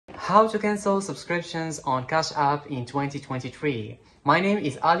How to cancel subscriptions on Cash App in 2023. My name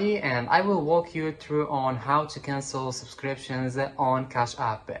is Ali and I will walk you through on how to cancel subscriptions on Cash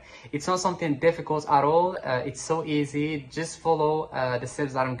App. It's not something difficult at all. It's so easy. Just follow the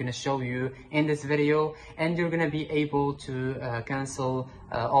steps that I'm going to show you in this video and you're going to be able to cancel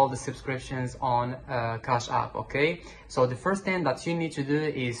all the subscriptions on Cash App. Okay, so the first thing that you need to do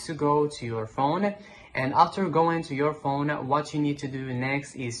is to go to your phone. And after going to your phone, what you need to do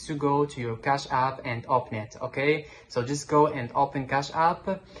next is to go to your Cash App and open it, okay? So just go and open Cash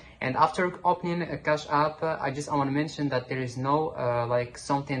App. And after opening a Cash App, I want to mention that there is no like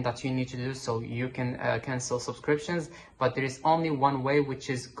something that you need to do so you can cancel subscriptions, but there is only one way,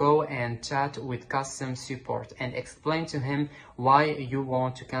 which is go and chat with customer support and explain to him why you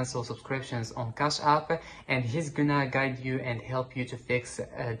want to cancel subscriptions on Cash App, and he's gonna guide you and help you to fix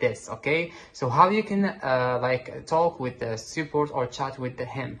this, okay? So how you can like talk with the support or chat with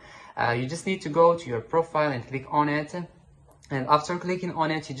him? You just need to go to your profile and click on it. And after clicking on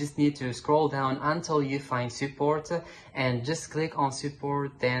it, you just need to scroll down until you find support and just click on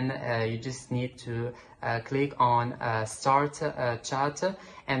support. Then you just need to click on start chat.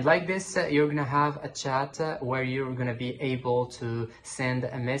 And like this, you're gonna have a chat where you're gonna be able to send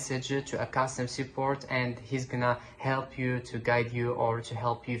a message to a customer support, and he's gonna help you to guide you or to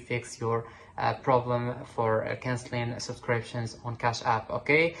help you fix your problem for canceling subscriptions on Cash App.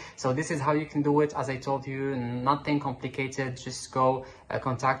 Okay, so this is how you can do it. As I told you, nothing complicated. Just go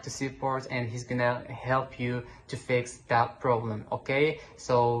contact the support and he's gonna help you to fix that problem. Okay,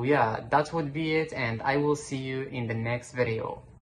 so yeah, that would be it, and I will see you in the next video.